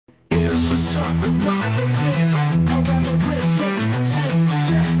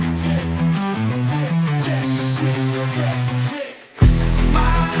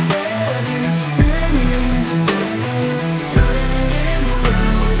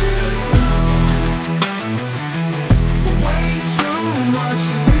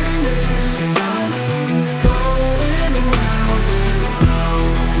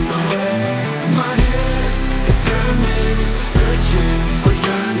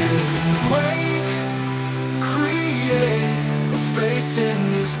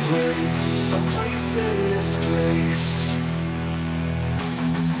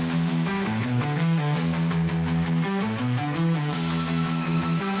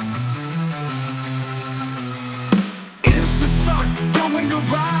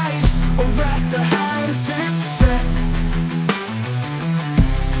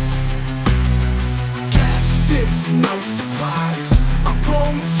No surprise, I'm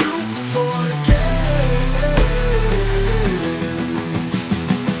going to forget.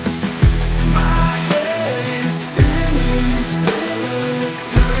 My head is spinning,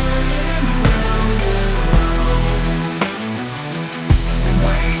 turning round and round.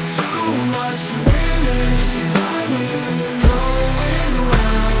 Way too much winning, going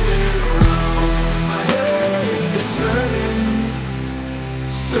round and round. My head is turning,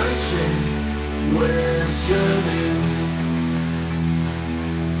 searching, where's yearning?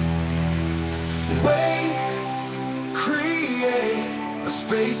 Create a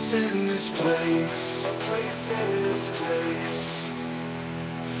space in this place, a place in this place.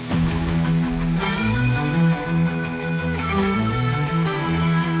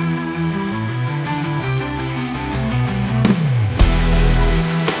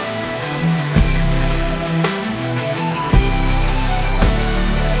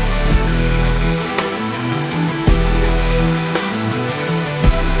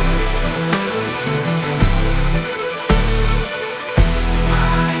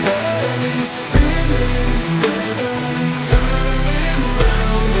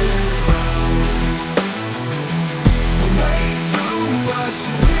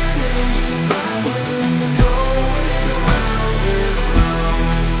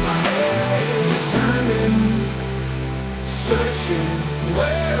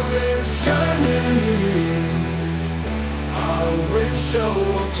 Where it's yearning, I will show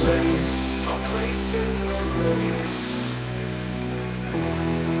a place in the race.